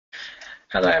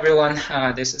Hello everyone,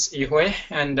 this is Yihui,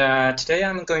 and today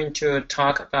I'm going to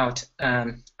talk about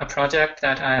a project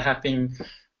that I have been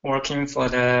working for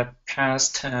the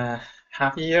past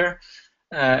half year,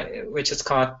 which is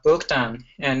called Bookdown,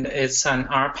 and it's an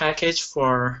R package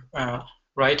for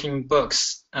writing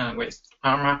books with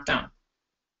R Markdown.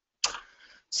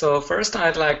 So first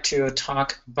I'd like to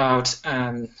talk about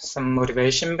some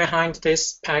motivation behind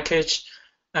this package.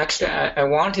 Actually, I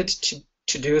wanted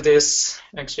to do this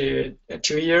actually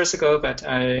 2 years ago, but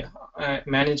I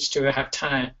managed to have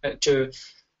time to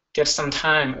get some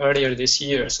time earlier this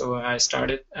year. So I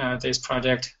started this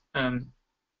project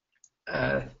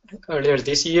earlier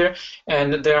this year,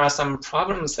 and there are some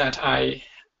problems that I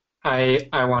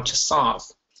want to solve.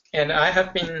 And I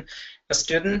have been a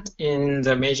student in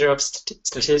the major of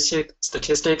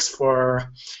statistics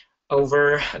for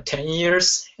over 10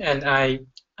 years, and I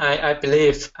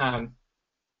believe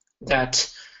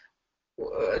that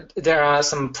there are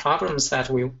some problems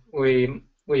that we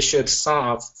should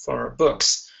solve for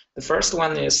books. The first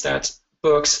one is that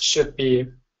books should be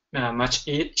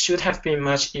should have been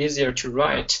much easier to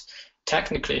write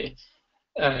technically.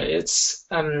 I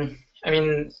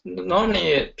mean,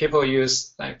 normally people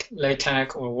use like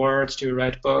LaTeX or Word to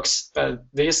write books, but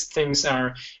these things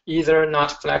are either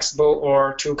not flexible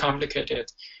or too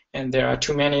complicated, and there are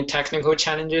too many technical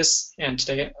challenges. And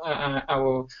today I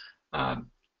will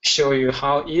show you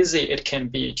how easy it can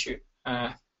be to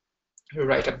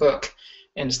write a book.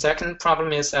 And the second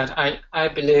problem is that I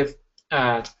believe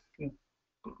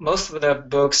most of the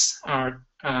books are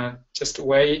just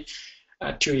way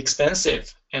too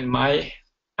expensive, and my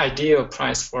ideal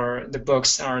price for the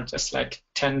books are just like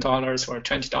 $10 or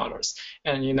 $20.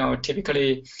 And you know,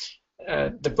 typically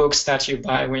the books that you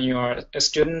buy when you are a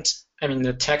student, I mean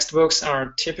the textbooks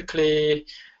are typically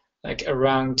like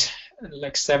around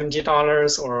like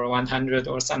 $70 or $100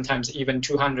 or sometimes even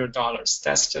 $200.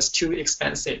 That's just too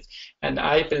expensive, and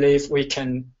I believe we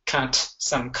can cut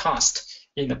some cost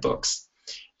in the books.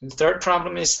 And the third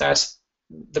problem is that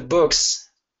the books,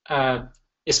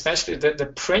 especially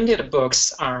the printed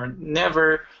books, are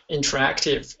never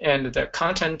interactive, and the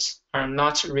content are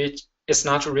not rich. Is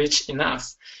not rich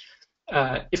enough.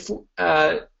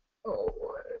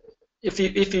 If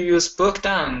you use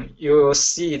Bookdown, you will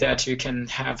see that you can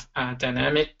have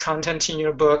dynamic content in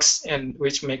your books, and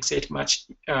which makes it much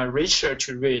richer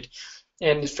to read.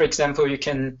 And for example, you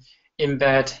can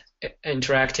embed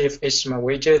interactive HTML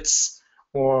widgets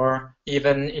or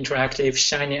even interactive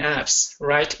Shiny apps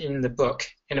right in the book.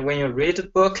 And when you read the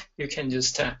book, you can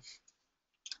just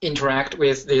interact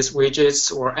with these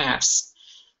widgets or apps.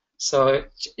 So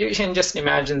you can just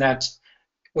imagine that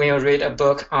when you read a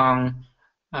book on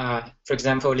for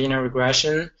example, linear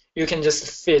regression, you can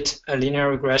just fit a linear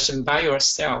regression by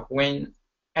yourself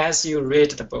as you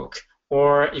read the book.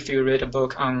 Or if you read a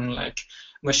book on like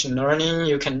machine learning,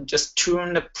 you can just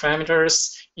tune the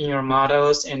parameters in your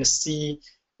models and see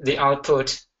the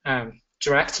output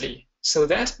directly. So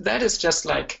that is just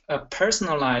like a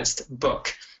personalized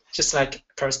book, just like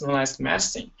personalized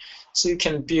medicine. So you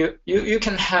can you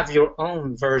can have your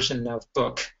own version of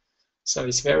book. So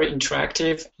it's very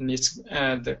interactive, and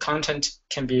the content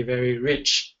can be very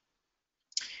rich.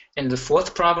 And the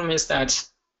fourth problem is that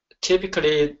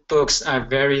typically books are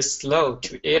very slow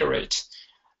to iterate.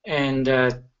 And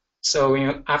so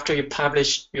after you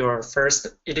publish your first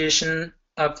edition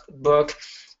of the book,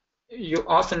 you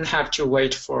often have to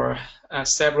wait for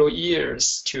several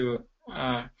years to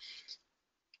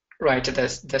write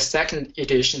the second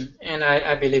edition. And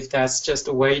I believe that's just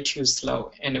way too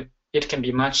slow, and it can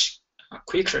be much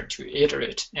quicker to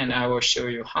iterate, and I will show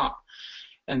you how.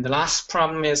 And the last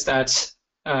problem is that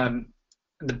the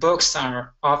books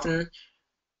are often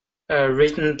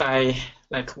written by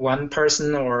like one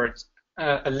person or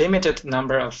a limited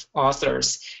number of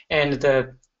authors, and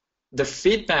the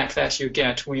feedback that you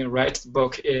get when you write the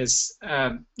book is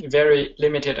very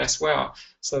limited as well.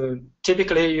 So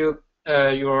typically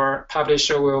your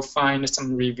publisher will find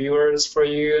some reviewers for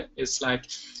you. It's like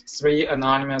 3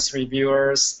 anonymous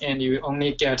reviewers, and you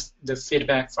only get the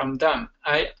feedback from them.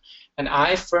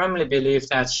 I firmly believe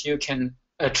that you can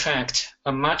attract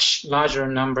a much larger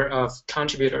number of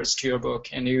contributors to your book,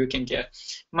 and you can get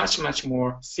much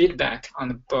more feedback on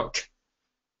the book.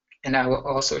 And I will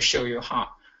also show you how.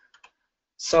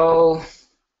 So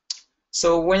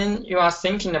when you are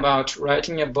thinking about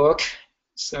writing a book,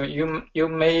 so you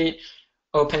may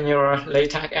open your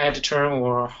LaTeX editor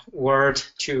or Word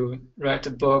to write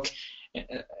a book,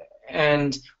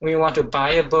 and when you want to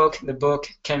buy a book, the book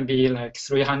can be like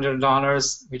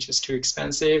 $300, which is too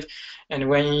expensive. And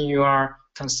when you are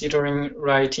considering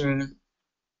writing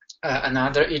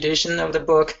another edition of the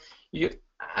book,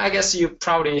 I guess you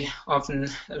probably often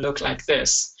look like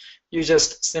this. You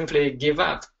just simply give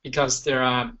up because there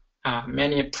are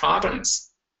many problems.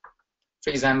 For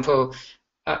example,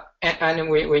 and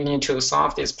we need to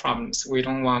solve these problems. We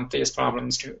don't want these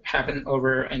problems to happen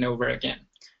over and over again.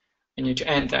 We need to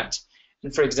end that.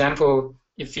 And for example,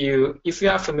 if you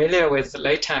are familiar with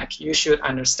LaTeX, you should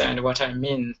understand what I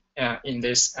mean in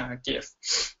this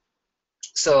GIF.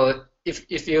 So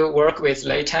if you work with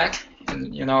LaTeX,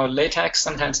 and LaTeX,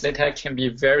 sometimes LaTeX can be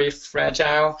very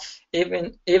fragile.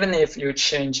 Even if you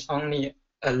change only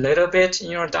a little bit in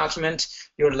your document,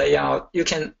 your layout, you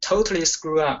can totally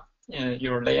screw up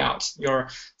your layout. Your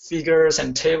figures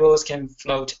and tables can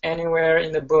float anywhere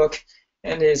in the book,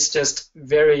 and it's just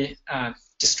very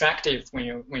distractive when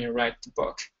you write the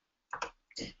book.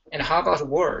 And how about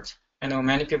Word? I know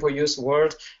many people use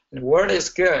Word, and Word is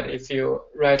good if you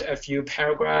write a few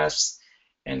paragraphs,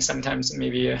 and sometimes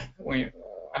maybe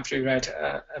after you write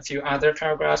a few other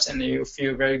paragraphs, and you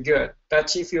feel very good.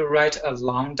 But if you write a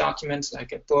long document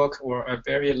like a book or a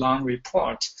very long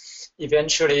report,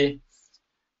 eventually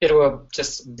it will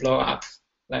just blow up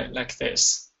like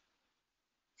this.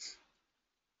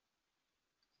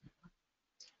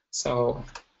 So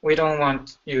we don't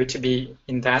want you to be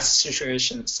in that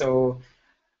situation. So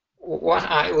what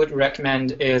I would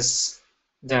recommend is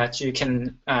that you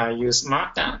can use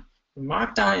Markdown.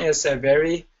 Markdown is a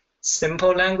very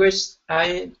simple language.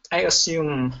 I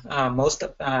assume most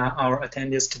of our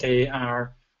attendees today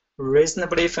are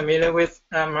reasonably familiar with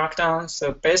Markdown.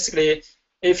 So basically,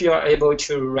 if you are able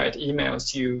to write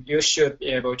emails, you should be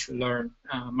able to learn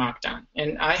Markdown.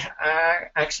 And I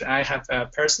have a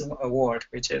personal award,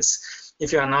 which is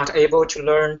if you are not able to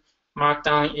learn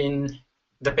Markdown in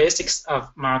the basics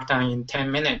of Markdown in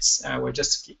 10 minutes, I will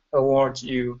just award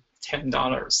you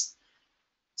 $10.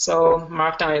 So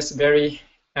Markdown is very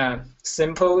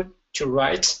simple to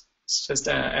write. It's just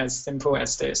as simple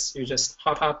as this. You just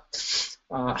hop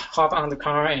on the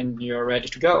car, and you're ready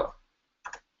to go.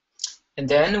 And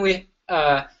then we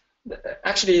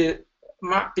actually,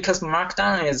 because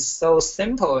Markdown is so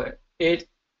simple,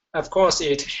 of course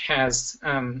it has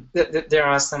there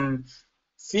are some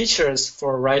features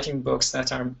for writing books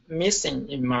that are missing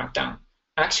in Markdown.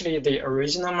 Actually, the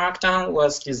original Markdown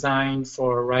was designed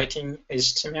for writing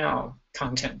HTML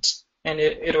content, and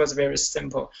it was very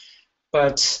simple.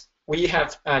 But we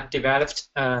have developed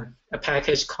a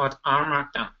package called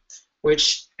RMarkdown,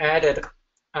 which added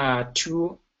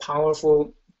two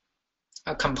powerful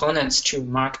components to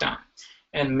Markdown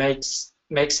and makes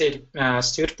it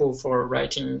suitable for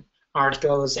writing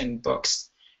articles and books.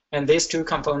 And these two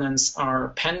components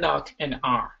are Pandoc and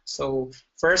R. So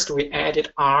first we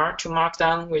added R to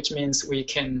Markdown, which means we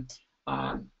can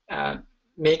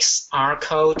mix R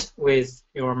code with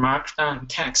your Markdown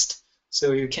text.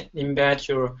 So you can embed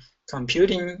your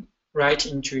computing right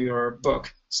into your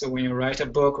book. So when you write a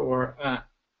book or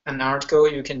an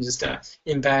article, you can just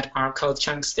embed R code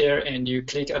chunks there, and you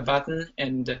click a button,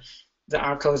 and the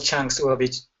R code chunks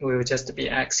will just be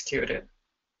executed.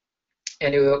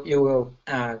 And you will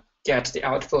get the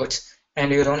output,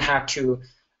 and you don't have to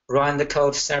run the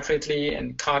code separately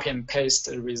and copy and paste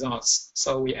the results.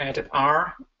 So we added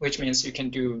R, which means you can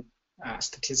do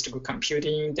statistical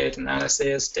computing, data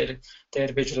analysis,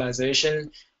 data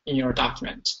visualization in your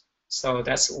document. So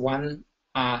that's one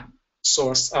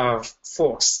source of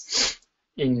force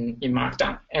in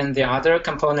Markdown. And the other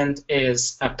component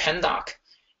is Pandoc.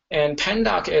 And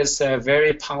Pandoc is a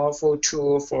very powerful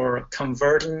tool for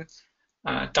converting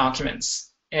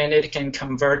documents, and it can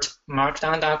convert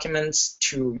Markdown documents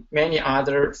to many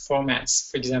other formats,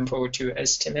 for example, to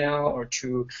HTML or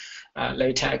to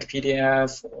LaTeX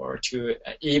PDF or to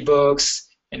ebooks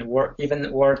and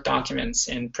even Word documents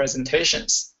and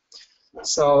presentations.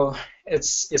 So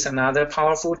it's another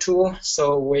powerful tool.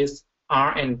 So with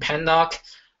R and Pandoc,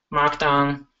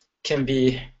 Markdown can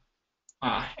be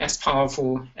as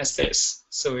powerful as this.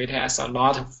 So it has a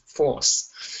lot of force.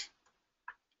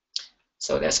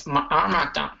 So that's R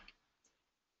Markdown.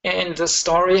 And the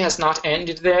story has not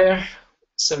ended there.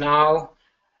 So now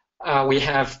we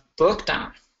have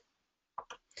Bookdown.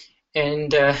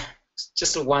 And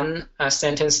just one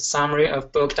sentence summary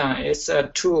of Bookdown. It's a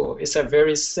tool. It's a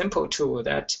very simple tool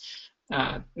that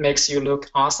makes you look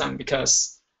awesome,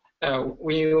 because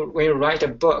when you write a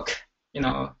book,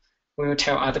 when you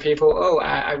tell other people, oh,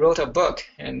 I wrote a book,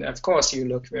 and of course you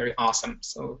look very awesome.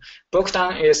 So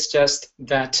Bookdown is just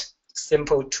that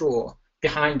simple tool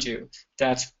behind you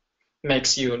that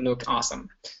makes you look awesome.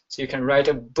 So you can write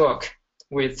a book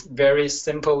with very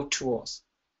simple tools.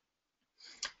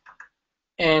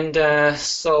 And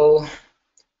so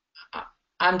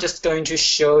I'm just going to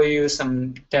show you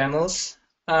some demos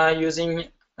using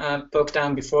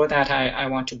Bookdown. Before that, I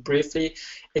want to briefly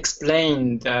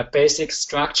explain the basic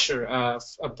structure of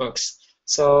books.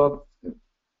 So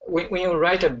when you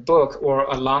write a book or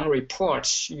a long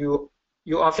report, you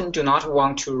often do not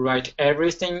want to write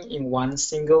everything in one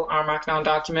single R Markdown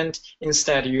document.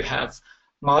 Instead, you have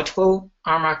multiple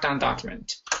R Markdown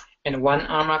documents. And one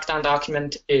R Markdown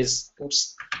document is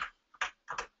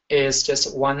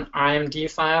just one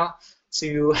RMD file. So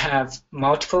you have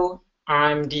multiple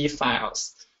RMD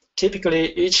files.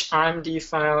 Typically, each RMD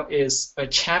file is a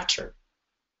chapter.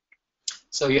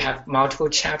 So you have multiple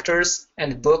chapters,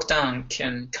 and Bookdown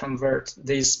can convert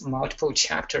these multiple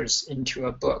chapters into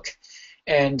a book.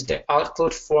 And the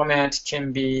output format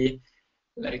can be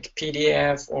like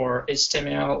PDF or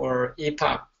HTML or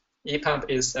EPUB. EPUB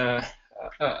is a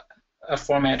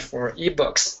format for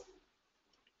ebooks.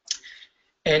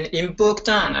 And in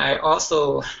Bookdown, I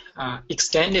also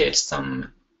extended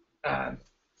some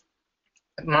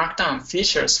Markdown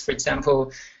features. For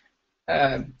example,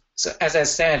 so as I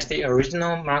said, the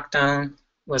original Markdown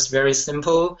was very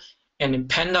simple, and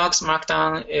Pandox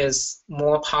Markdown is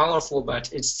more powerful,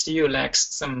 but it still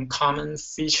lacks some common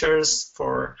features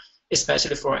for,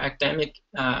 especially for academic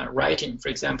writing. For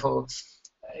example,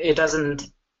 it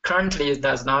currently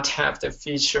does not have the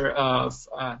feature of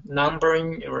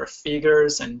numbering your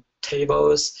figures and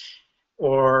tables,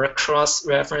 or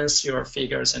cross-reference your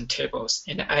figures and tables.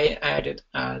 And I added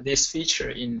this feature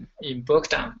in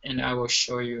Bookdown, and I will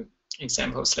show you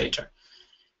examples later.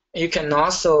 You can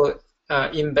also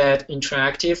embed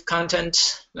interactive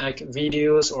content like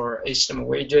videos or HTML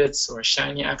widgets or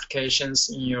Shiny applications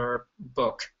in your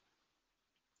book.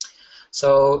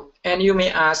 So, and you may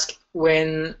ask,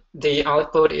 when the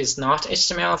output is not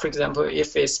HTML, for example,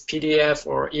 if it's PDF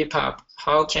or EPUB,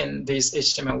 how can these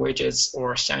HTML widgets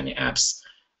or Shiny apps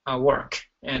work?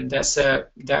 And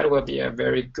that will be a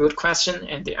very good question.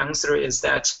 And the answer is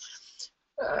that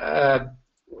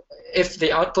if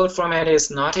the output format is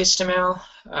not HTML,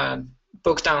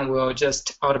 Bookdown will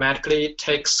just automatically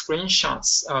take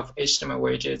screenshots of HTML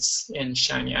widgets in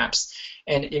Shiny apps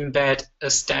and embed a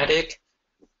static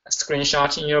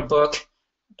screenshot in your book.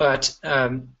 But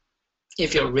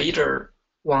if your reader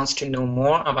wants to know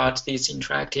more about these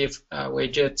interactive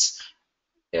widgets,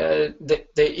 they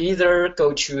either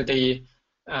go to the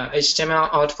HTML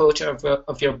output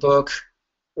of your book,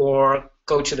 or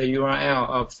go to the URL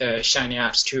of the Shiny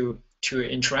apps to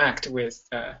interact with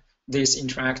this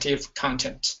interactive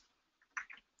content.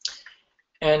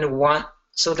 And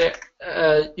so that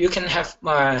you can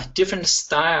have different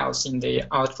styles in the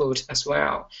output as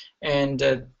well. And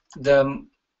the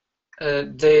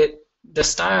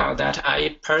style that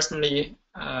I personally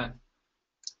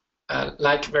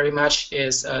like very much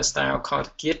is a style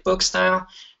called Gitbook style,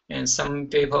 and some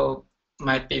people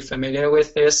might be familiar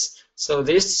with this. So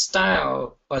this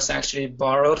style was actually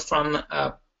borrowed from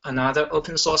another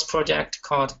open source project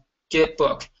called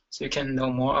Gitbook. So you can know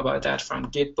more about that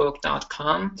from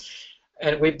gitbook.com.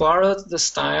 And we borrowed the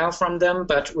style from them,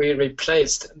 but we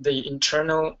replaced the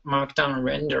internal Markdown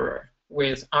renderer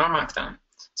with R Markdown.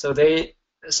 So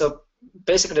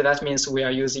basically that means we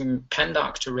are using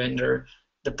Pandoc to render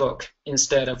the book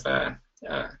instead of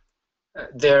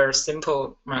their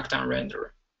simple Markdown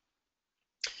renderer.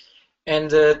 And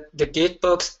the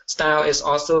Gitbook style is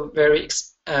also very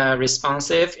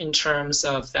responsive in terms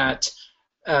of that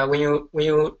when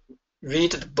you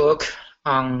read the book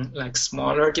on like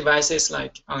smaller devices,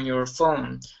 like on your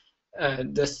phone,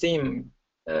 the theme,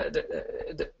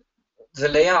 the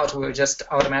layout will just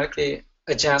automatically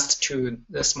adjust to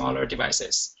the smaller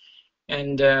devices.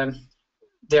 And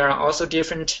there are also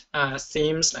different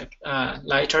themes, like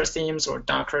lighter themes or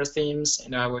darker themes,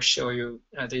 and I will show you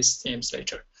these themes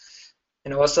later.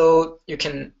 And also, you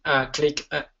can click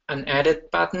an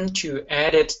edit button to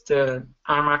edit the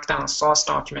R Markdown source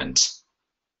document.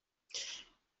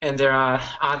 And there are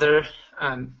other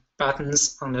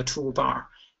buttons on the toolbar.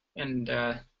 And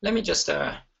let me just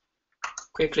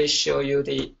quickly show you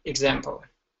the example.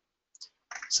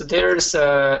 So there's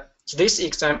this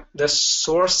example. The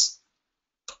source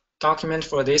document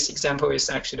for this example is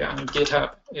actually on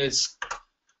GitHub. It's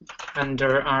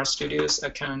under RStudio's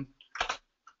account.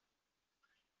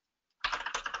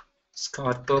 It's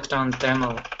called Bookdown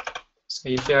demo. So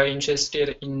if you are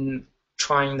interested in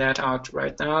trying that out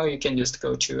right now, you can just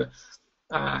go to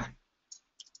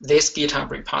this GitHub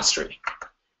repository.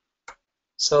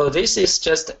 So this is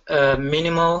just a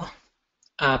minimal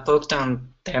Bookdown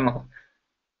demo.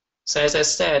 So as I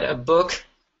said, a book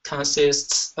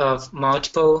consists of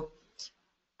multiple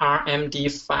RMD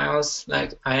files.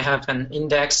 Like I have an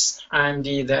index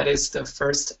RMD that is the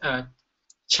first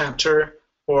chapter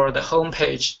or the home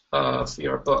page of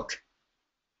your book.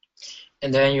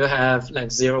 And then you have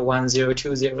like 01,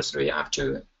 02, 03 up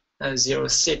to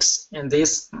 06. And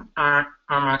these are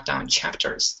markdown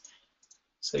chapters.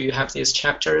 So you have these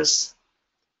chapters.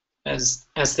 As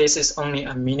this is only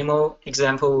a minimal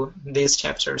example, these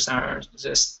chapters are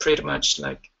just pretty much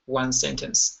like one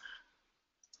sentence.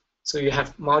 So you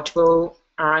have multiple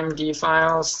RMD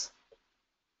files.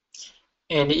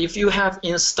 And if you have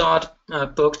installed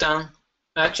Bookdown,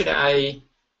 actually I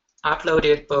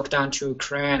uploaded Bookdown to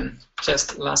Cran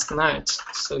just last night.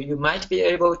 So you might be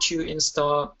able to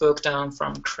install Bookdown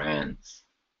from Cran.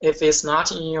 If it's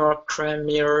not in your Cran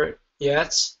mirror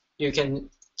yet, you can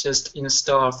just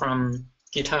install from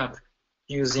GitHub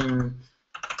using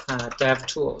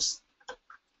DevTools.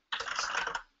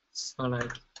 So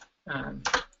like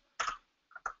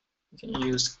you can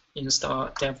use install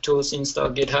DevTools,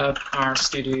 install GitHub,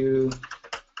 RStudio,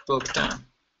 Bookdown.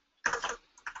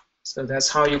 So that's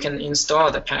how you can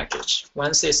install the package.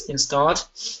 Once it's installed,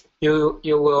 you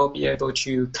will be able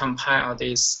to compile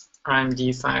these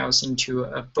RMD files into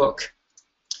a book.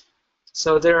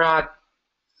 So there are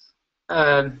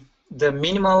the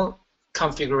minimal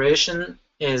configuration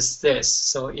is this.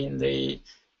 So in the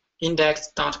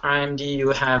index.rmd,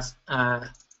 you have a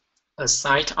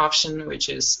site option, which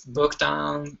is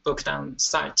Bookdown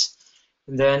site.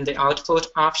 And then the output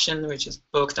option, which is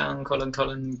Bookdown :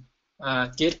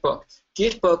 Gitbook.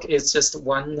 Gitbook is just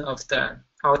one of the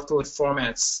output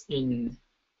formats in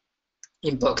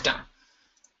Bookdown.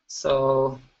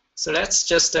 So let's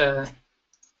just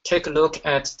take a look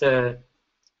at the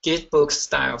Gitbook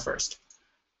style first.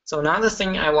 So another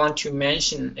thing I want to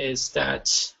mention is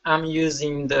that I'm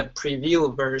using the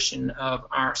preview version of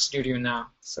RStudio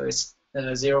now. So it's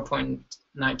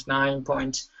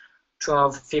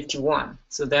 0.99.1251.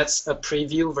 So that's a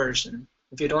preview version.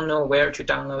 If you don't know where to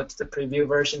download the preview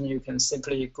version, you can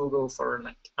simply Google for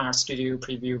like RStudio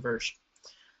preview version.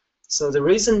 So the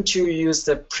reason to use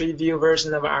the preview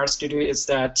version of RStudio is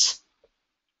that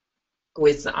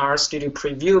with the RStudio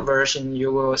preview version,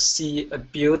 you will see a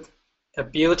build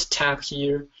tab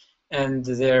here, and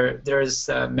there's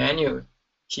a menu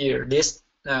here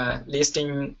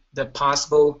listing the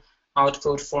possible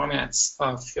output formats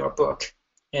of your book.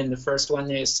 And the first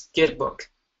one is Gitbook.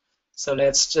 So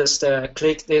let's just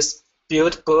click this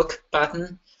Build Book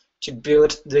button to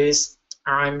build these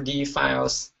RMD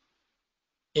files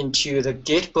into the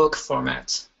Gitbook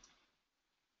format.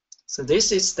 So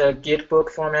this is the Gitbook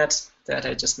format that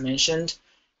I just mentioned.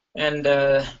 And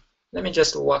let me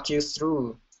just walk you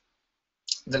through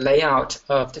the layout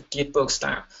of the Gitbook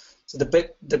style. So the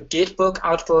Gitbook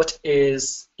output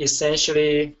is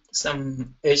essentially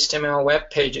some HTML web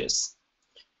pages.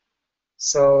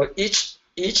 So each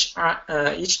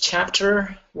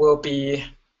chapter will be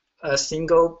a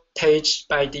single page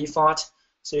by default.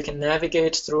 So you can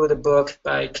navigate through the book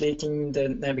by clicking the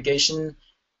navigation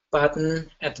button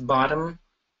at the bottom.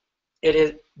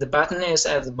 The button is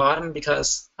at the bottom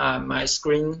because my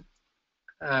screen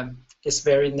is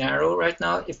very narrow right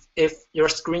now. If your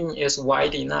screen is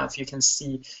wide enough, you can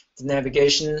see the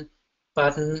navigation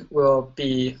button will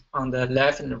be on the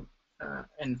left and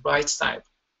right side.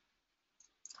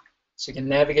 So you can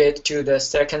navigate to the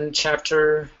second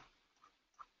chapter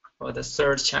or the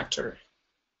third chapter.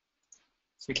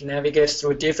 So you can navigate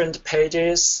through different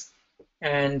pages.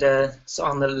 And so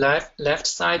on the left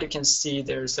side, you can see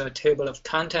there's a table of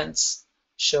contents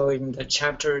showing the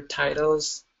chapter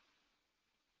titles.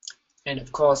 And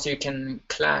of course, you can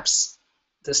collapse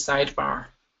the sidebar.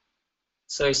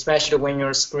 So especially when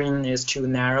your screen is too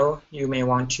narrow, you may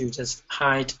want to just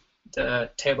hide the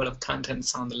table of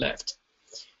contents on the left.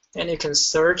 And you can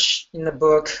search in the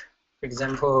book. For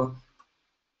example,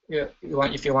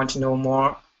 if you want to know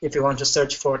more, if you want to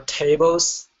search for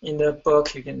tables in the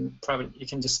book, you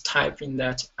can just type in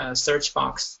that search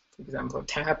box, for example,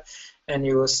 tab, and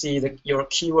you will see that your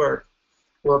keyword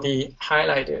will be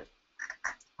highlighted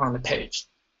on the page.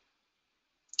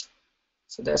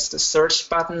 So that's the search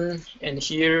button, and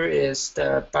here is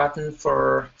the button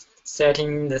for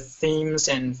setting the themes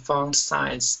and font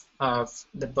size of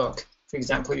the book. For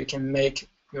example, you can make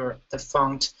the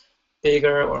font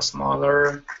bigger or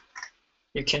smaller.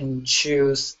 You can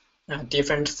choose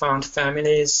different font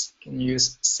families. You can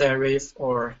use serif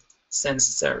or sans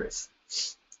serif.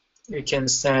 You can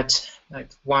set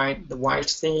like the white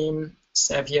theme,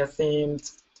 sepia theme,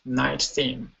 night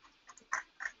theme.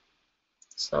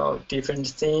 So different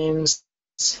themes.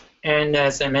 And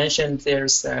as I mentioned,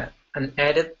 there's an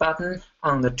edit button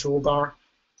on the toolbar.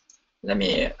 Let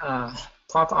me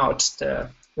pop out the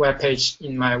web page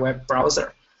in my web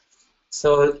browser.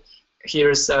 So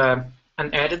here's an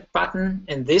edit button,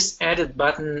 and this edit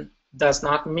button does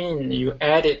not mean you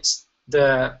edit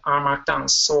the R Markdown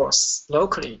source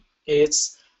locally.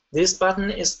 This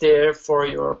button is there for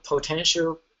your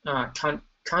potential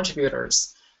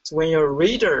contributors. So when your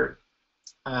reader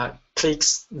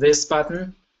clicks this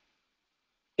button,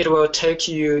 it will take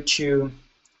you to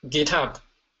GitHub.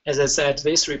 As I said,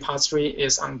 this repository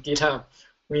is on GitHub.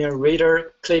 When your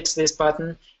reader clicks this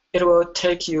button, it will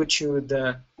take you to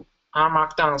the R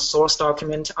Markdown source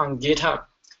document on GitHub.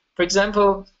 For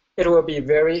example, it will be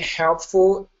very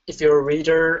helpful if your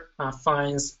reader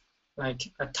finds like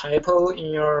a typo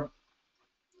in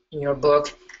your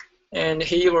book, and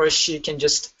he or she can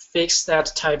just fix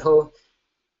that typo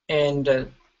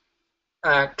and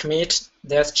commit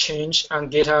that change on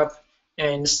GitHub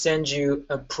and send you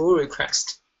a pull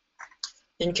request.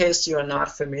 In case you are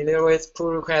not familiar with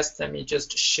pull requests, let me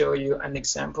just show you an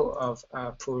example of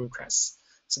a pull request.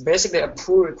 So basically, a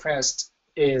pull request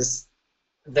is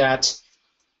that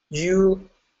you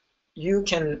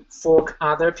can fork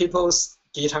other people's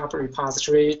GitHub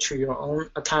repository to your own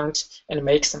account and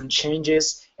make some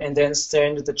changes and then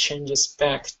send the changes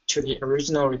back to the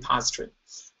original repository.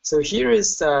 So here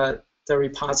is the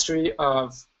repository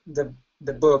of the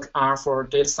book R for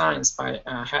Data Science by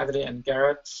Hadley and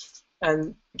Garrett.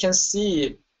 And you can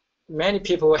see many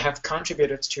people have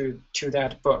contributed to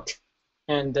that book.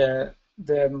 And the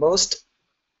most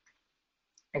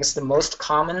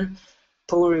common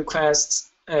pull requests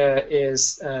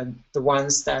is the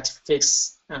ones that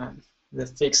fix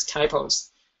typos.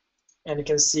 And you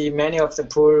can see many of the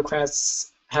pull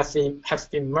requests have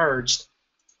been merged.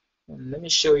 And let me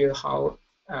show you how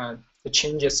the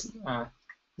changes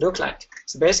look like.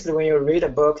 So basically, when you read a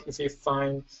book, if you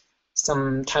find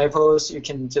some typos, you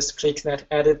can just click that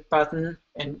edit button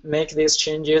and make these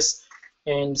changes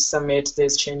and submit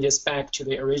these changes back to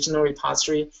the original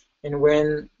repository. And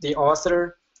when the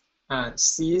author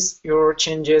sees your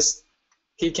changes,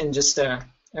 he can just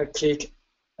click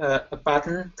a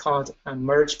button called a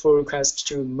merge pull request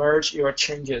to merge your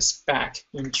changes back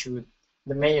into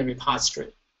the main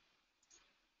repository.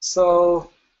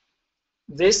 So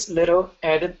this little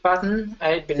edit button,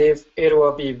 I believe it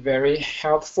will be very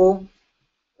helpful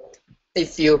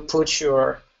if you put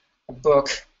your book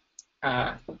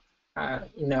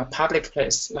in a public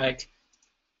place. Like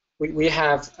we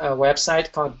have a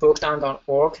website called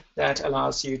bookdown.org that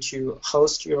allows you to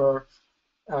host your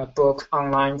book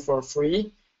online for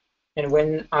free. And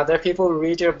when other people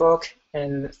read your book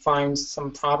and find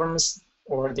some problems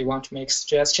or they want to make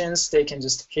suggestions, they can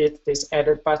just hit this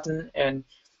edit button and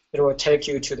it will take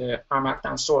you to the R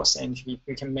Markdown source, and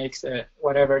you can make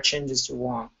whatever changes you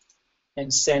want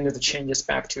and send the changes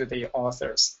back to the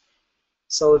authors.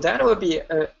 So that will be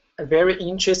a very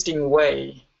interesting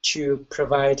way to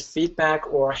provide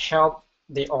feedback or help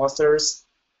the authors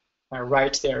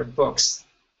write their books.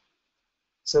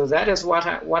 So that is what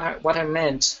I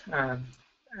meant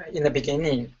in the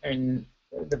beginning. And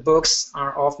the books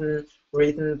are often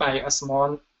written by a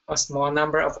small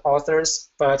number of authors,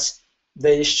 but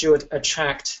they should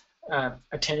attract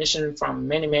attention from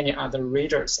many other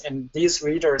readers, and these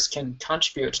readers can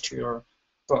contribute to your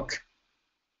book.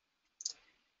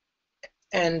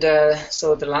 And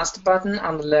so the last button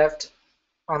on the left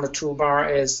on the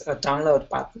toolbar is a download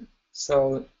button.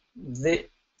 So the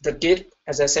Git,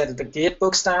 as I said, the Git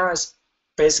book style is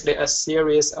basically a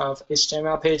series of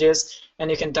HTML pages,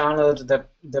 and you can download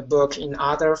the book in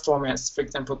other formats, for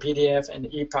example, PDF and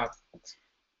EPUB.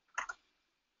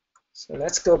 So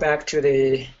let's go back to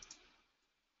the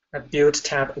Build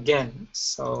tab again.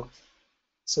 So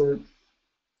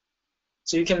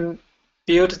you can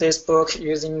build this book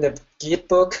using the Git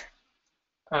book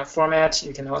format.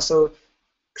 You can also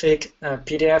click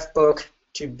PDF book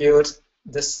to build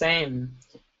the same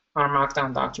R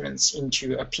Markdown documents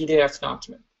into a PDF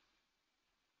document.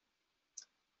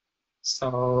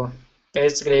 So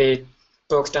basically,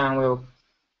 Bookdown will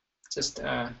just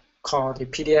call the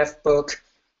PDF book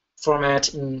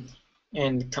format and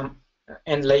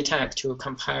LaTeX to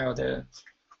compile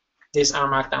these R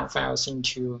Markdown files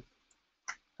into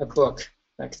a book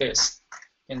like this.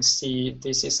 You can see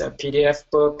this is a PDF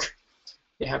book.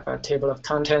 We have a table of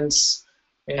contents.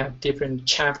 We have different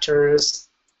chapters.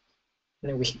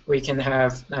 And we can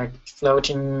have like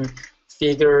floating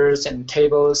figures and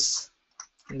tables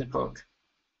in the book.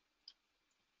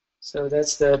 So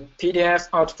that's the PDF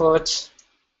output.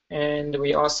 And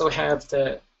we also have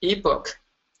the ebook,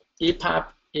 EPUB,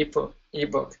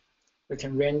 ebook. We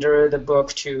can render the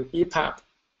book to EPUB.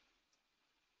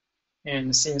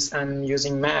 And since I'm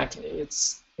using Mac,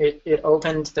 it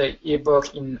opened the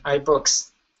ebook in iBooks.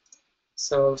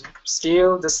 So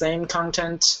still the same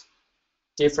content,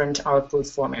 different output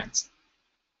formats.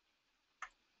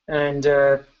 And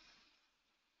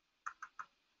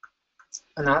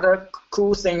another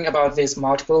cool thing about these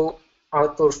multiple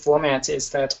output formats is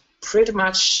that pretty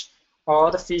much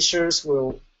all the features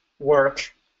will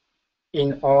work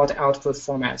in all the output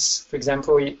formats. For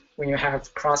example, when you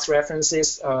have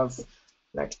cross-references of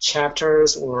like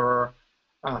chapters or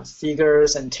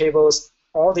figures and tables,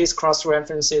 all these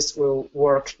cross-references will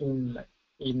work in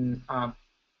EPUB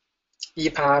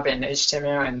and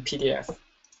HTML and PDF.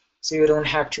 So you don't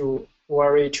have to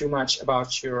worry too much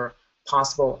about your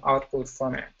possible output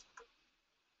format.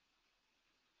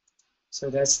 So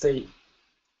that's the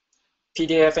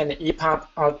PDF and EPUB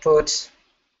output.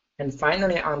 And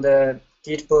finally, on the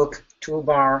Gitbook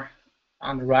toolbar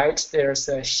on the right, there's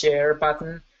a share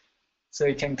button. So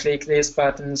you can click these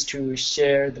buttons to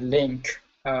share the link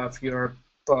of your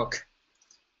book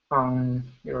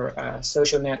on your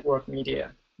social network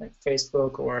media, like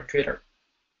Facebook or Twitter.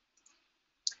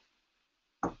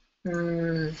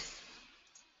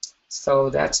 So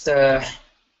that's the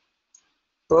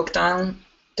Bookdown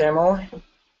demo.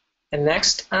 And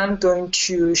next, I'm going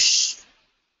to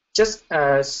just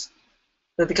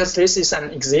because this is an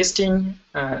existing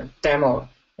demo,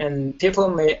 and people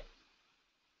may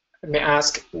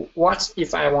ask, what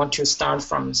if I want to start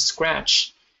from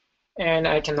scratch? And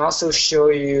I can also show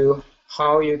you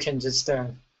how you can just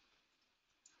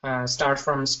start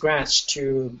from scratch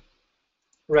to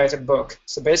write a book.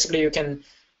 So basically, you can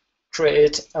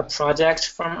create a project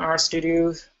from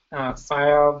RStudio,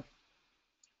 file,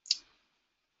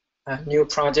 a new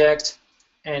project,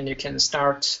 and you can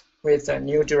start with a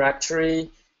new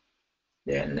directory,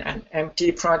 then an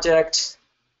empty project.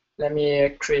 Let me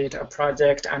create a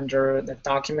project under the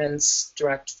documents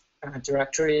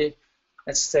directory.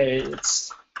 Let's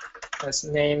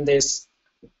name this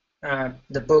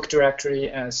the book directory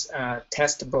as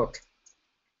test book.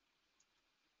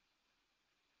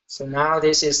 So now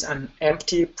this is an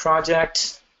empty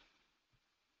project,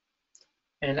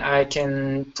 and I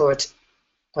can put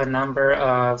a number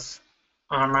of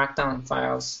R Markdown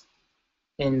files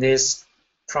in this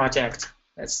project.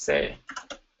 Let's say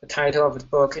the title of the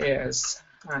book is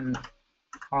An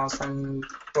Awesome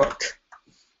Book.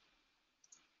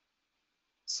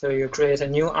 So you create a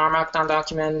new R Markdown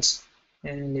document,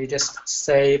 and you just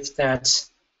save that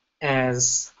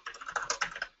as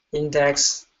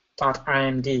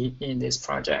index.imd in this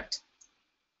project.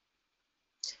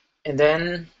 And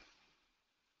then,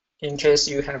 in case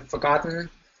you have forgotten,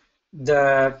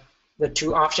 the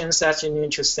two options that you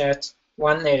need to set,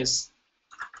 one is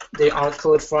the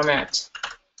output format.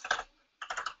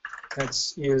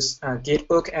 Let's use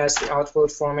Gitbook as the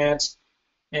output format,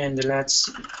 and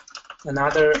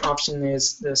another option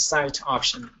is the site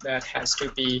option. That has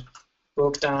to be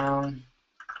Bookdown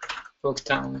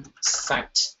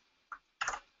site.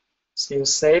 So you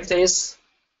save this.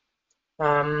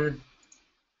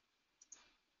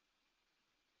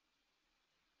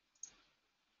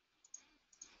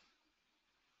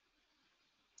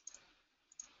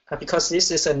 Because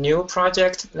this is a new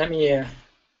project, let me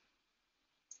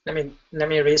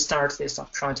restart this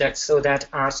project so that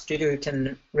RStudio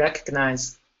can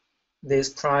recognize this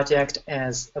project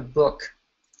as a book.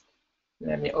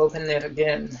 Let me open it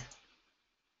again.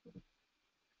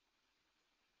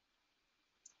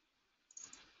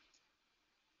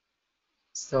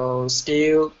 So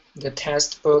still the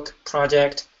test book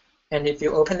project, and if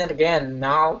you open it again,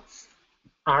 now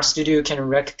RStudio can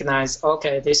recognize,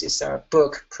 okay, this is a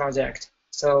book project.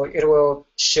 So it will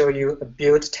show you a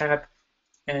build tab,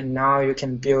 and now you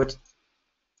can build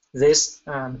this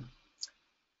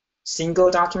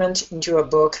single document into a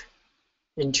book,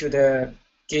 into the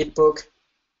Gitbook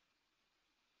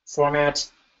format.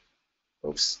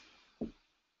 Oops.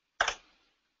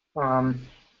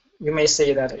 You may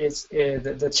say that it's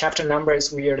the chapter number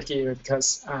is weird here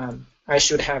because I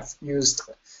should have used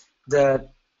the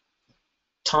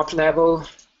top level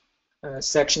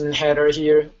section header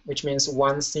here, which means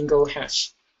one single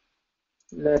hash.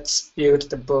 Let's build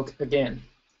the book again.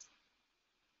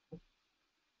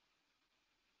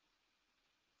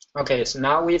 Okay, so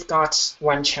now we've got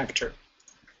one chapter.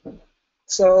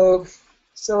 So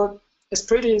it's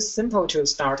pretty simple to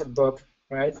start a book,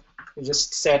 right? You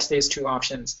just set these two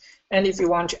options. And if you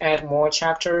want to add more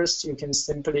chapters, you can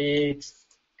simply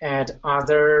add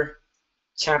other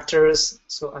chapters.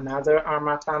 So another R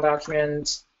Markdown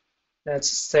document. Let's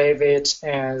save it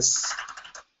as,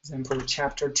 for example,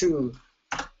 chapter 2.imd.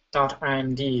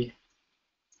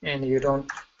 And you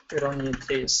don't We don't need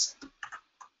this.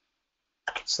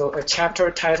 So a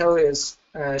chapter title is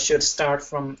should start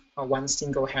from one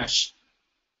single hash.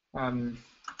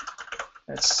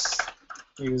 Let's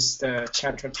use the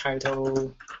chapter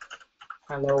title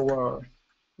Hello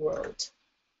World.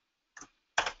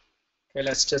 Okay,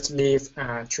 let's just leave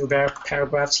two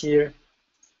paragraphs here.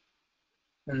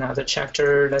 Another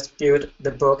chapter, let's build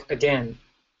the book again.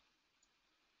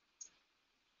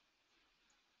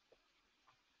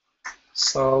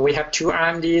 So we have two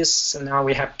RMDs, so now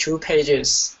we have 2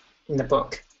 pages in the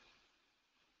book.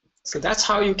 So that's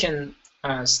how you can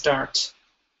start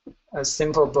a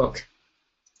simple book.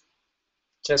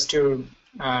 Just to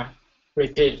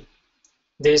repeat,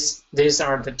 these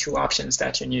are the 2 options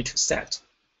that you need to set.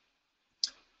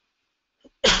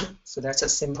 So that's a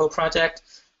simple project.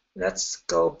 Let's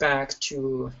go back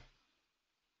to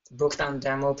the Bookdown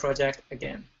demo project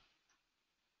again.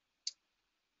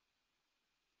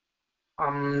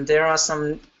 There are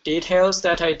some details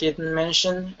that I didn't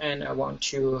mention, and I want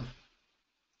to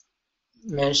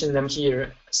mention them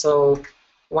here. So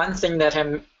one thing that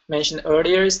I mentioned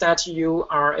earlier is that you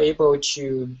are able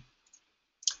to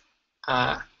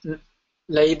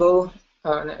label,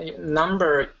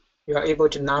 you are able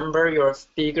to number your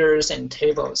figures and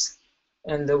tables.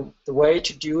 And the way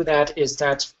to do that is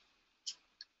that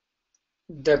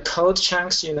the code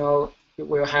chunks, you know,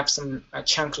 will have some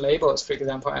chunk labels. For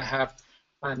example, I have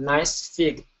a nice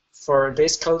fig for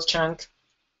this code chunk.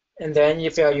 And then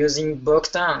if you are using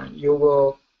Bookdown, you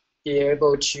will be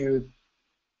able to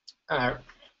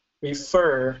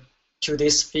refer to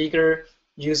this figure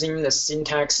using the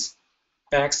syntax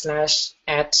 \@ref,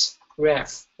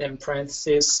 then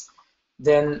parentheses,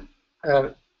 then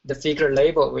the figure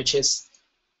label, which is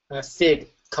fig :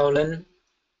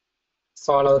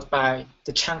 followed by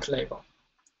the chunk label.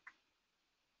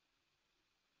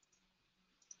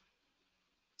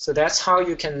 So that's how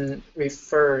you can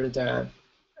refer the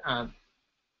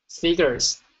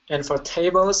figures. And for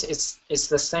tables, it's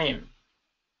the same.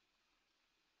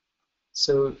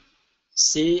 So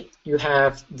see, you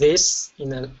have this in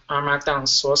the R Markdown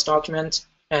source document,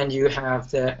 and you have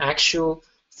the actual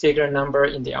figure number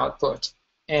in the output.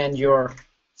 And your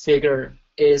figure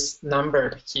is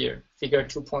numbered here, figure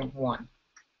 2.1.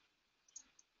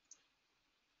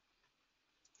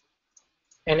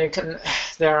 And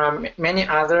there are many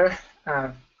other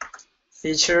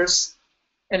features,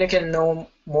 and you can know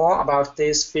more about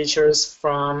these features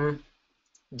from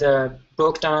the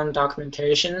Bookdown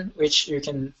documentation, which you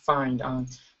can find on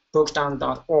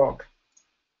bookdown.org.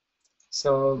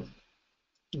 So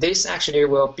this actually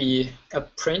will be a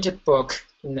printed book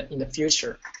in the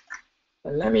future.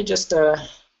 And let me just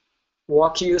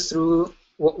walk you through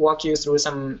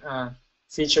some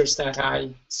features that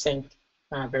I think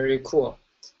are very cool.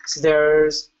 So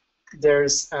there's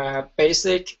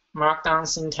basic Markdown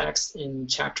syntax in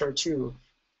chapter 2,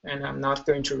 and I'm not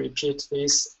going to repeat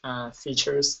these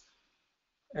features.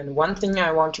 And one thing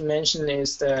I want to mention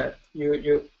is that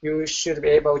you should be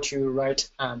able to write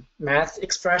math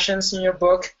expressions in your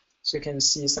book. So you can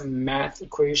see some math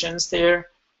equations there.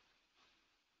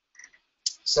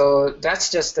 So that's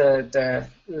just the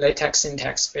LaTeX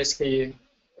syntax. Basically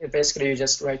you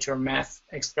just write your math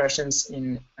expressions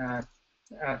in a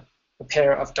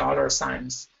pair of dollar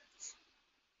signs.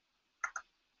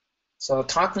 So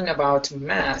talking about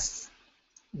math,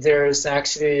 there's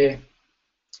actually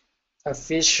a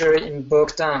feature in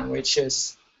Bookdown, which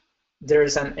is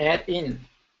there's an add-in.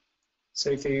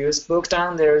 So if you use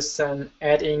Bookdown, there's an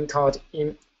add-in called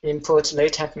Input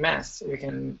LaTeX Math. You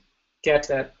can get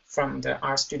that from the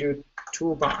RStudio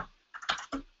toolbar.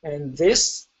 And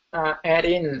this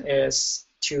add-in is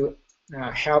to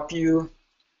help you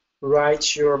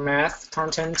write your math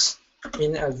content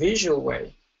in a visual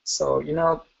way. So, you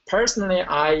know, personally,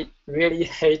 I really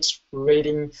hate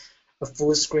reading a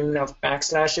full screen of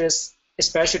backslashes,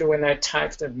 especially when I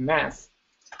type the math.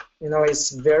 You know,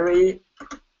 it's very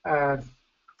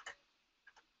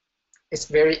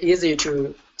easy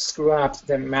to screw up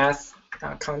the math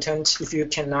content if you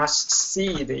cannot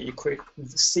see the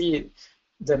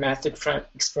math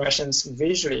expressions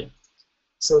visually.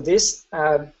 So this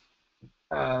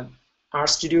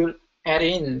RStudio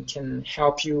add-in can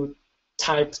help you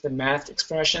type the math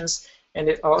expressions, and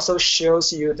it also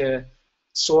shows you the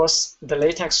source, the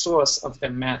LaTeX source of the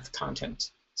math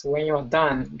content. So when you're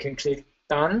done, you can click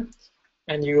Done,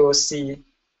 and you will see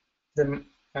the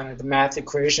math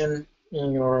equation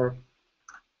in your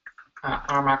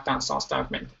R Markdown source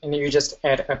document. And you just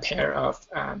add a pair of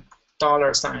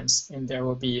dollar signs, and there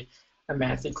will be a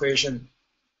math equation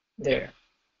there.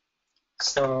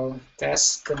 So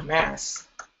that's the math.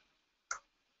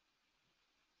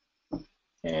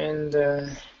 And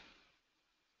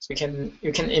so you can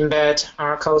embed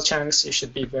R code chunks. You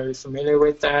should be very familiar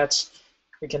with that.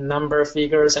 You can number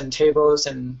figures and tables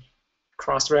and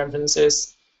cross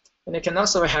references. And you can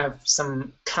also have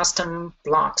some custom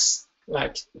blocks.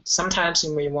 Like sometimes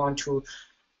you may want to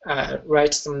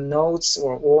write some notes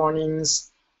or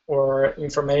warnings or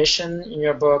information in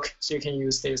your book, so you can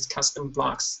use these custom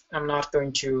blocks. I'm not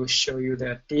going to show you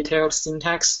the detailed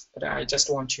syntax, but I just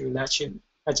want to let you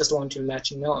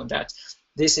know that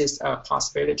this is a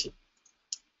possibility.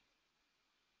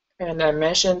 And I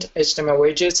mentioned HTML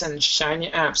widgets and Shiny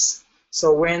apps.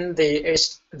 So when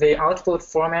the output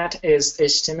format is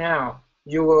HTML,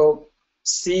 you will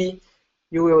see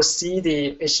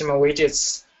the HTML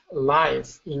widgets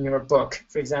live in your book.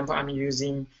 For example, I'm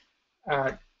using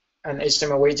an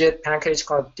HTML widget package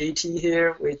called DT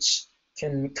here, which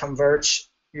can convert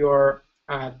your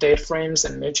date frames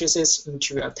and matrices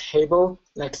into a table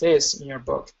like this in your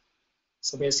book.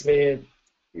 So basically,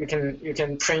 you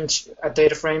can print a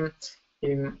data frame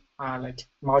in like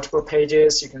multiple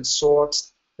pages. You can sort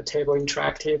the table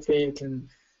interactively. You can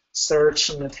search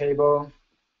in the table.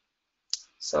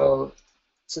 So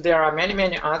there are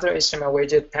many other HTML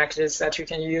widget packages that you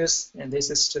can use, and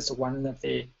this is just one of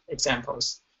the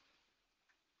examples.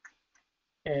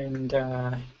 And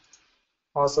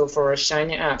also for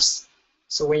Shiny apps.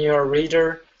 So when your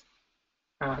reader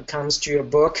comes to your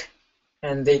book,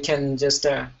 and they can just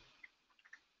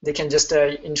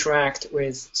interact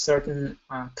with certain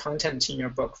content in your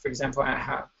book. For example,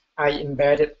 I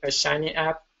embedded a Shiny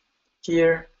app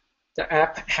here. The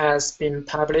app has been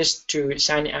published to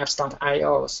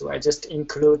shinyapps.io, so I just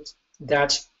include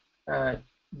that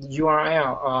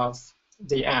URL of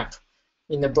the app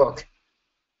in the book.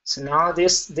 So now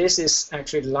this is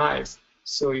actually live.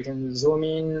 So you can zoom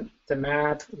in the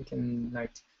map. You can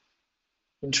like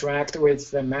interact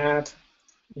with the map.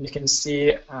 You can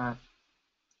see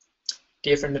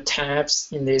different tabs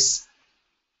in this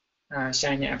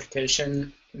Shiny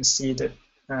application. You can see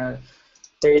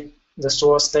the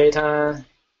source data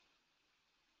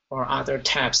or other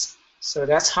tabs. So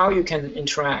that's how you can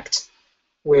interact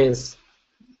with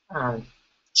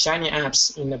Shiny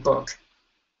apps in the book.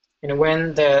 And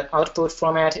when the output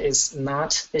format is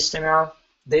not HTML,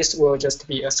 this will just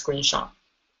be a screenshot.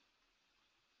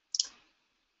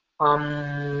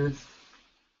 Let's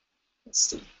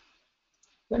see.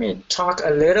 Let me talk a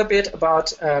little bit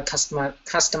about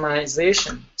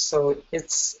customization. So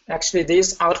it's actually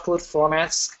these output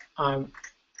formats are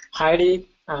highly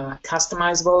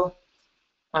customizable.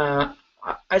 I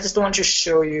just want to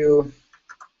show you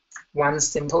one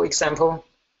simple example.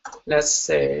 Let's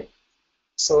say,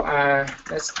 so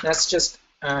let's just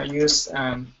use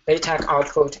LaTeX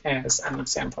output as an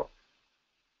example.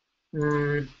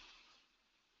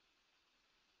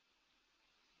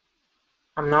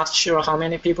 I'm not sure how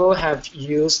many people have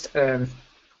used a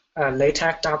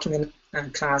LaTeX document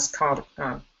class called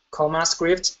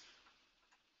ComaScript.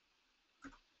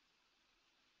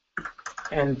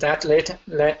 And that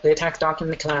LaTeX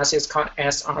document class is called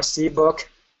SRC book.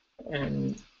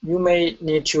 And you may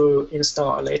need to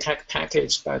install a LaTeX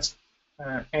package, but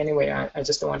anyway, I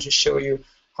just want to show you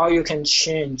how you can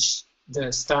change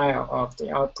the style of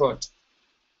the output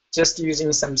just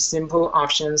using some simple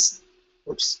options.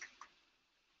 Oops.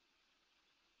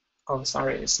 Oh,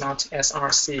 sorry, it's not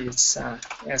SRC, it's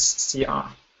SCR.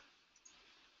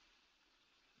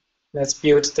 Let's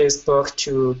build this book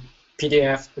to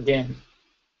PDF again.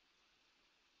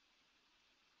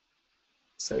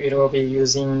 So it will be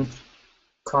using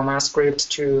ComaScript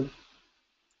to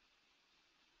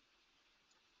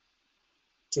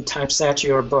typeset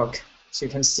your book. So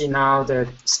you can see now the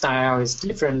style is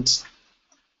different.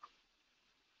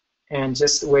 And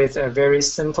just with a very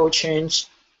simple change,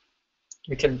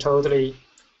 you can totally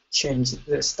change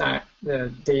the style,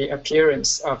 the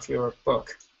appearance of your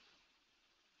book.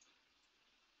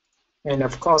 And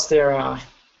of course, there are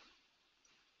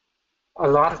a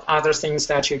lot of other things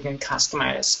that you can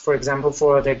customize. For example,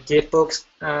 for the Gitbook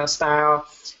style,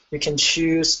 you can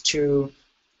choose to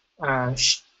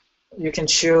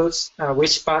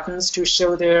which buttons to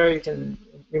show there. You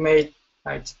may,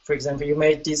 like, for example, you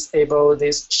may disable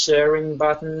this sharing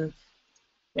button,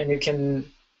 and you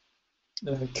can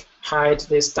like hide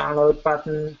this download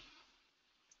button,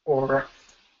 or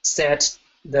set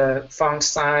the font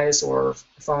size or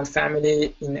font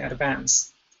family in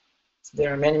advance. So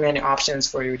there are many options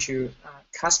for you to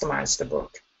customize the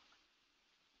book.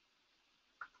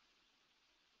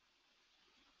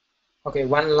 Okay,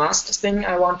 one last thing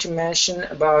I want to mention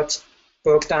about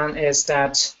Bookdown is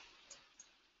that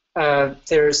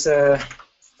there's a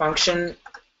function.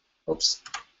 Oops.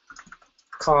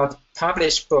 called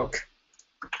publish book.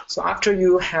 So after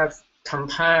you have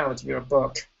compiled your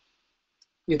book,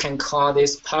 you can call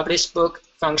this publish book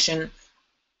function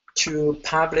to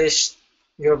publish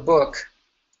your book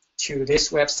to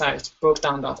this website,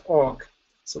 bookdown.org.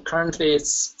 So currently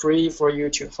it's free for you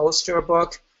to host your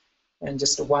book, and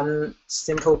just one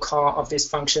simple call of this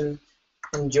function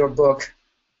and your book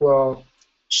will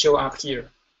show up here.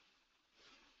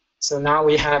 So now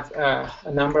we have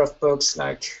a number of books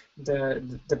like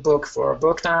the book for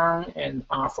Bookdown and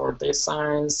R for data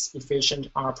science, efficient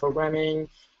R programming,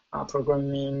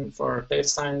 programming for data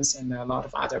science, and a lot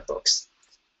of other books.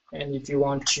 And if you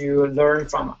want to learn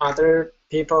from other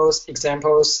people's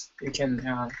examples, you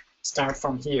can start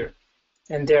from here.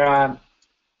 And there are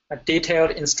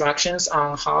detailed instructions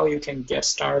on how you can get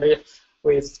started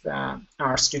with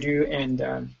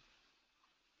RStudio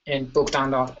and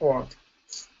bookdown.org.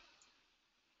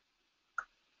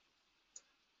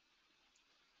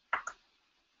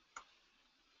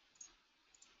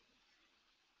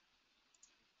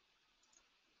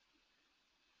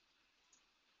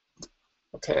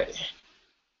 Okay.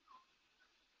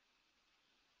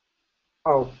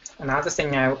 Oh, another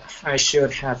thing I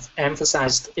should have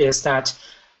emphasized is that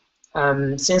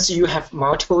since you have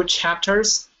multiple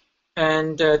chapters,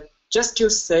 and just to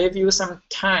save you some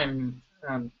time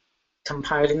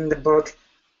compiling the book,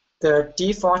 the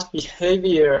default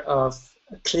behavior of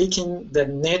clicking the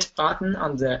knit button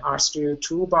on the RStudio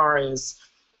toolbar is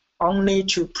only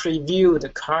to preview the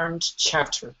current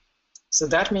chapter. So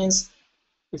that means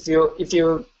if you're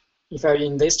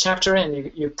in this chapter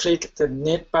and you click the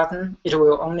knit button, it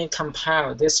will only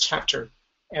compile this chapter.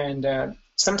 And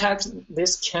sometimes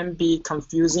this can be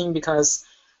confusing because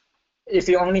if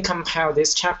you only compile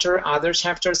this chapter, other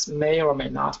chapters may or may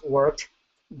not work.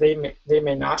 They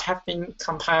may not have been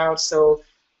compiled. So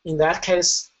in that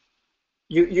case,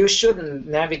 you shouldn't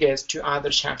navigate to other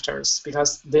chapters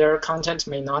because their content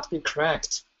may not be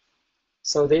correct.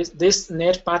 So this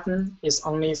knit button is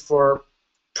only for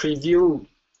preview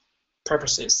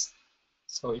purposes.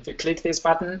 So if you click this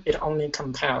button, it only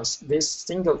compiles this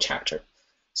single chapter.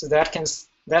 So that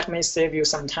may save you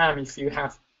some time if you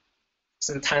have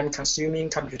some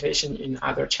time-consuming computation in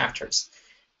other chapters.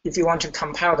 If you want to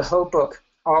compile the whole book,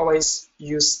 always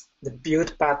use the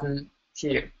build button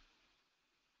here.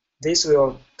 This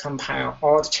will compile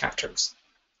all the chapters.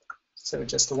 So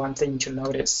just one thing to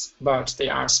notice about the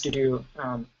RStudio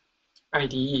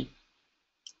IDE.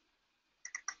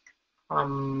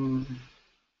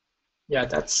 Yeah,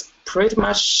 that's pretty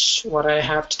much what I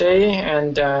have today.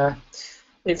 And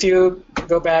if you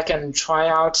go back and try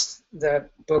out the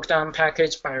Bookdown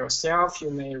package by yourself, you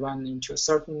may run into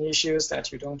certain issues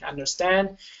that you don't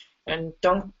understand. And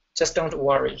don't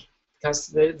worry,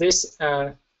 because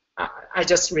I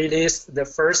just released the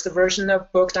first version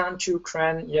of Bookdown to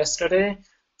CRAN yesterday,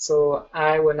 so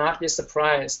I will not be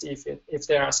surprised if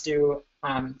there are still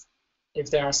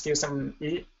some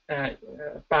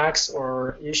bugs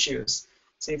or issues.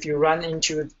 So if you run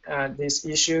into these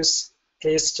issues,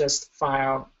 please just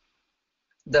file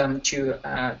them to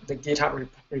the GitHub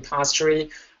repository,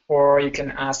 or you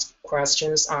can ask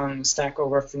questions on Stack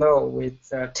Overflow with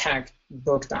the tag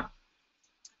Bookdown.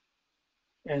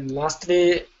 And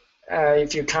lastly,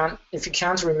 if you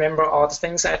can't remember all the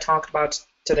things I talked about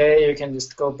today, you can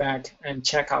just go back and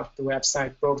check out the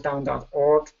website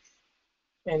bookdown.org.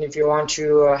 And if you want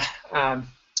to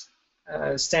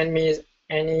send me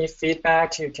any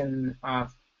feedback, you can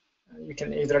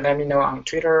either let me know on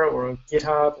Twitter or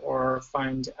GitHub, or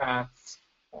find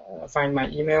my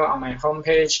email on my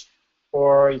homepage,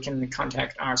 or you can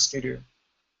contact RStudio.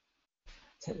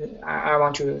 I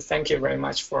want to thank you very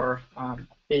much for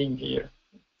being here.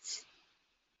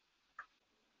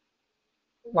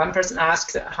 One person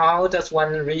asked, how does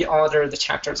one reorder the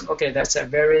chapters? Okay, that's a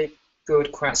very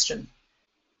good question.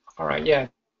 All right, yeah,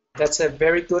 that's a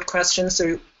very good question.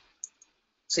 So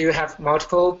you have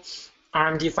multiple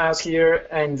RMD files here,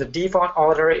 and the default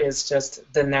order is just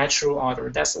the natural order.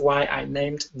 That's why I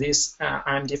named these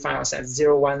RMD files as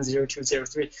 01, 02,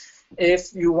 03.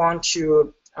 If you want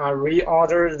to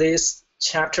reorder these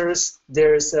chapters,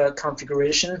 there's a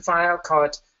configuration file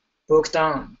called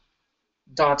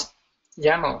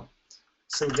bookdown.yaml.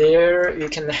 So there you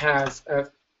can have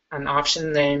an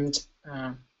option named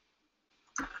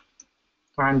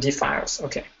RMD files.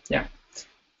 Okay, yeah,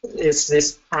 it's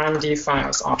this RMD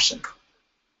files option.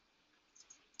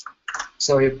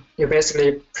 So you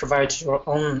basically provide your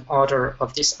own order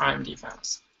of these RMD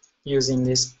files using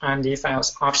this RMD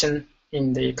files option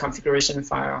in the configuration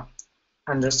file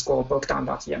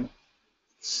 _bookdown.yaml.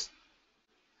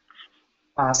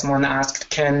 Someone asked,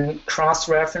 can cross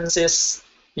references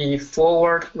be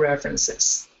forward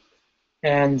references?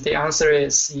 And the answer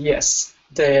is yes.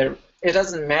 It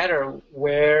doesn't matter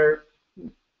where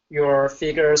your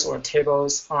figures or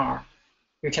tables are.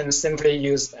 You can simply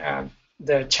use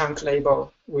the chunk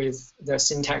label with the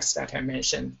syntax that I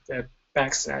mentioned, the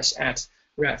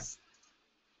 \@ref.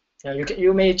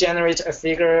 You may generate a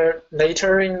figure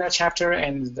later in the chapter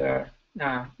and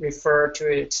refer to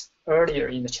it earlier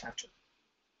in the chapter.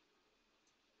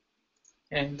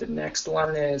 And the next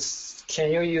one is,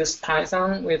 can you use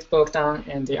Python with Bookdown?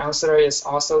 And the answer is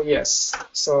also yes.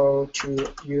 So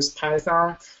to use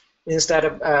Python, instead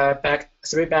of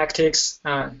three backticks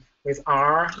with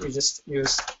R, you just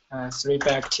use three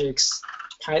backticks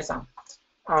Python.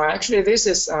 Actually, this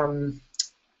is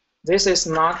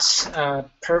not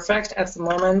perfect at the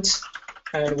moment,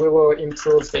 and we will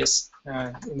improve this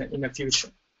in the future.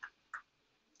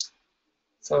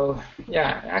 So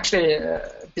yeah, actually,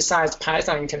 besides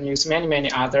Python, you can use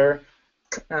many other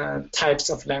types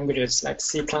of languages like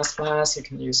C++. You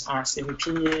can use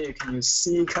RCVP. You can use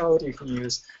C code. You can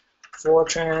use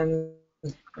Fortran,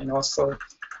 and also,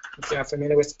 if you are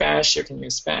familiar with Bash, you can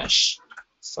use Bash.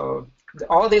 So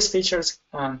all these features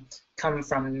come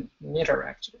from Knitr,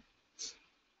 actually.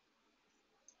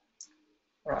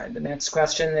 All right, the next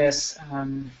question is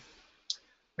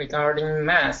regarding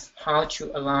math, how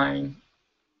to align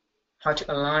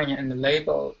and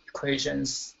label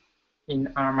equations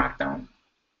in R Markdown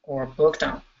or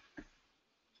Bookdown.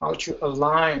 How to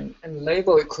align and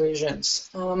label equations.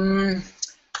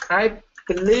 I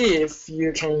believe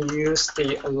you can use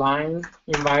the align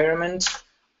environment.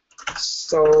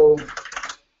 So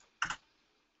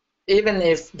even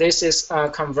if this is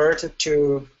converted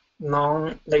to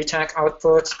non-LaTeX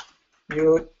output,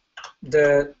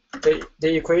 the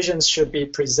equations should be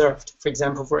preserved. For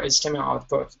example, for HTML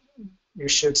output, you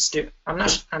should still. I'm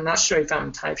not sure if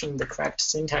I'm typing the correct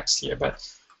syntax here, but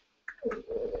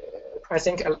I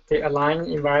think the align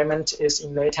environment is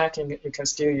in LaTeX, and you can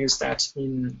still use that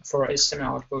for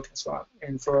HTML output as well.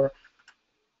 And for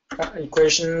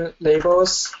equation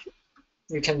labels,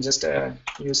 you can just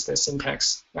use the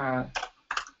syntax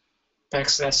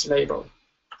 \label.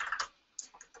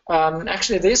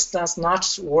 Actually, this does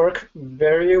not work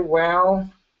very well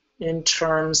in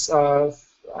terms of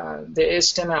the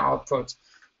HTML output.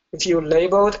 If you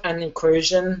labeled an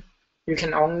equation, you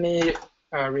can only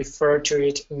refer to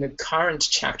it in the current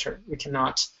chapter. You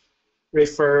cannot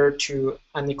refer to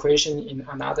an equation in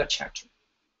another chapter.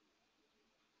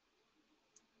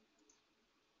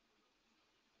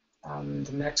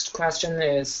 The next question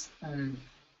is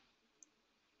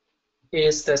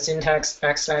the syntax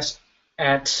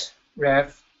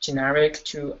 \@ref generic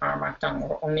to R Markdown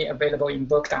or only available in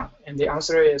Bookdown? And the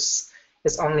answer is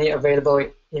it's only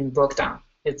available in Bookdown.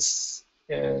 It's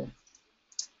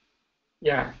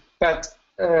yeah, but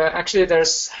actually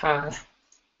there's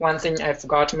one thing I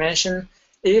forgot to mention.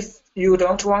 If you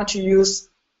don't want to use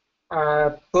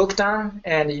Bookdown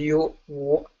and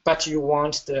but you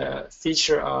want the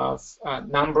feature of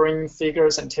numbering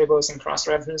figures and tables and cross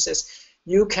references,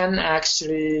 you can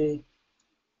actually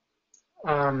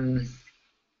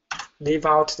leave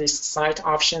out this cite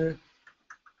option,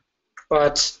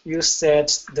 but you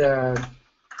set the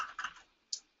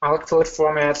output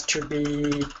format to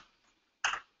be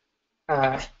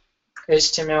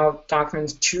HTML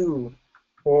document 2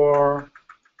 or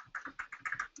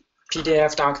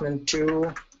PDF document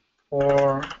 2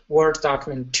 or Word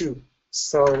document 2.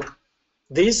 So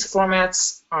these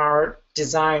formats are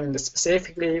designed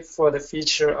specifically for the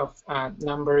feature of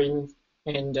numbering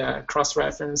and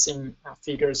cross-referencing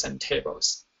figures and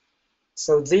tables.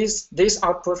 So these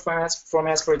output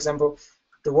formats, for example,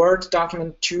 the Word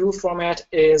document 2 format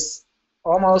is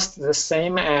almost the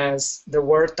same as the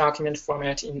Word document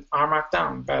format in R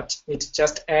Markdown, but it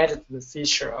just added the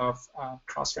feature of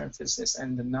cross-references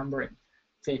and the numbering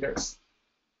figures.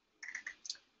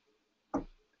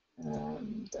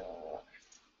 And,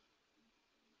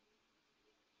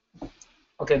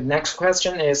 okay, next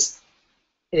question is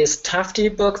Tufty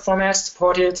book format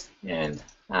supported? And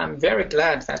I'm very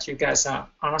glad that you guys are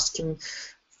asking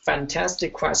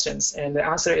fantastic questions. And the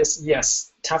answer is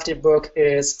yes, Tufty book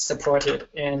is supported.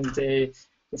 And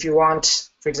if you want,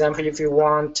 for example, if you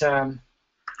want,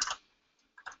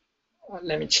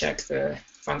 let me check the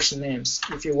function names.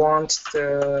 If you want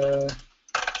the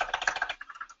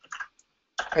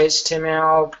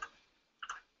HTML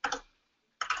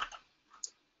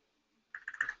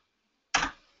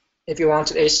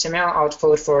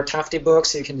output for Tufty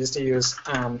books, you can just use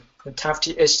the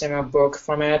Tufty HTML book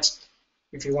format.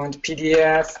 If you want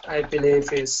PDF, I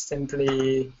believe it's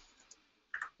simply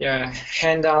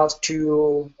handout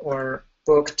 2 or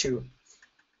book too.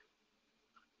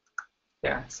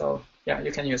 Yeah, so yeah,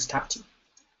 you can use Tab T.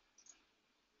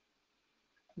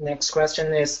 Next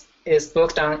question is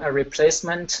Bookdown a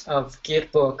replacement of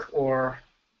Gitbook or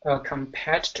a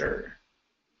competitor?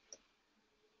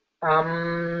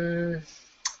 I'm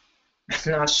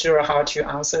not sure how to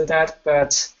answer that,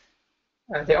 but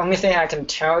the only thing I can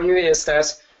tell you is that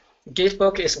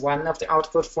Gitbook is one of the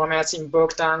output formats in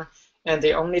Bookdown, and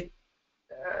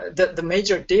the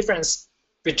major difference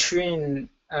between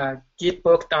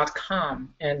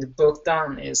gitbook.com and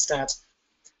Bookdown is that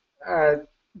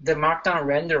the Markdown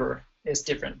renderer is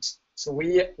different. So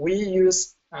we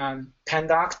use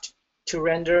Pandoc to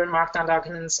render Markdown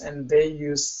documents, and they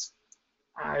use,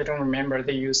 I don't remember,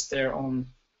 they use their own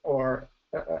or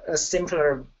a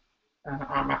simpler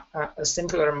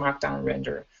Markdown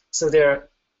render. So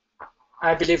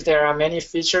I believe there are many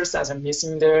features that are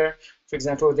missing there. For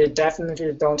example, they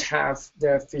definitely don't have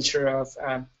the feature of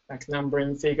like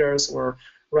numbering figures or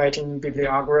writing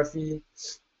bibliography.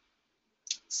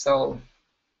 So,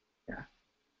 yeah.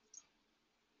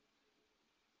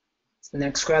 The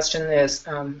next question is,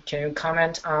 can you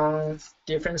comment on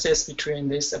differences between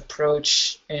this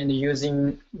approach and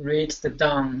using read the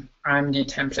DOM RMD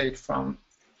template from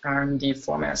RMD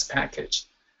formats package?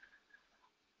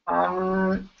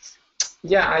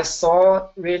 Yeah, I saw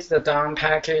read the DOM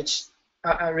package,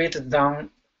 read the DOM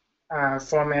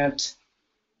format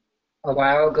a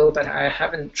while ago, but I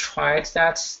haven't tried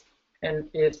that, and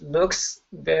it looks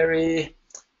very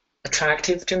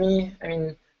attractive to me. I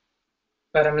mean,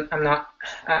 but I'm not.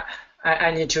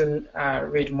 I need to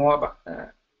read more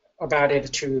about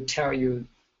it to tell you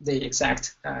the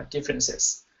exact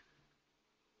differences.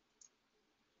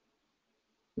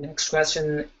 Next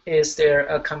question, is there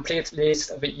a complete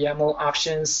list of YAML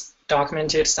options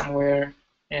documented somewhere?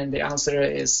 And the answer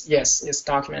is yes, it's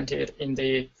documented in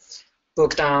the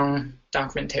Bookdown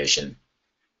documentation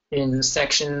in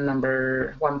section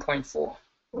number 1.4.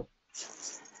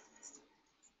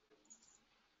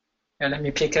 And let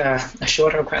me pick a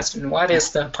shorter question. What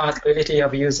is the possibility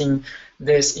of using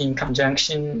this in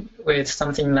conjunction with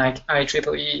something like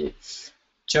IEEE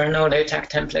journal LaTeX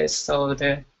templates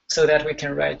so that we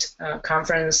can write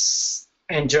conference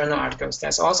and journal articles?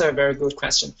 That's also a very good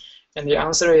question. And the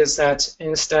answer is that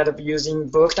instead of using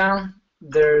Bookdown,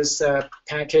 there's a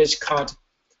package called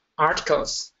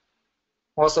Articles,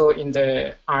 also in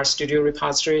the RStudio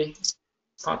repository. It's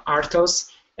called Articles.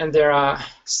 And there are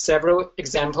several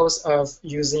examples of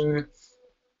using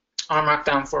R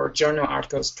Markdown for journal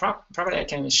articles. Probably I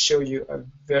can show you a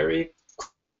very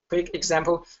quick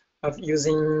example of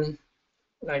using,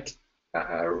 like,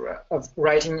 of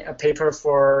writing a paper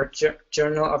for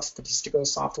Journal of Statistical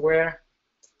Software.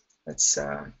 Let's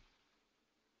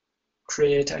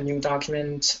create a new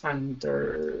document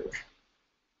under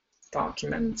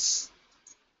Documents.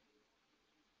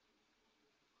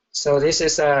 So this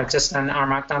is just an R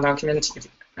Markdown document,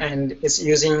 and it's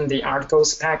using the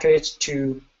articles package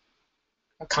to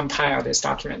compile this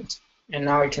document. And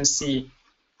now you can see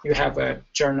you have a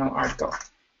journal article.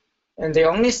 And the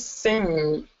only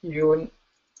thing you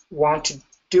want to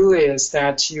do is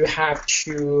that you have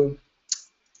to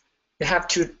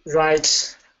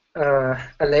write a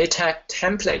LaTeX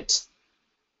template.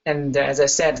 And as I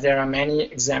said, there are many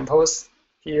examples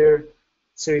here,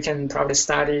 so you can probably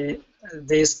study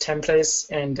these templates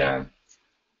and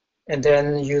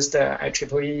then use the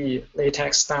IEEE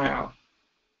LaTeX style,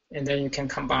 and then you can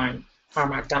combine R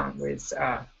Markdown with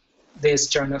these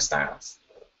journal styles.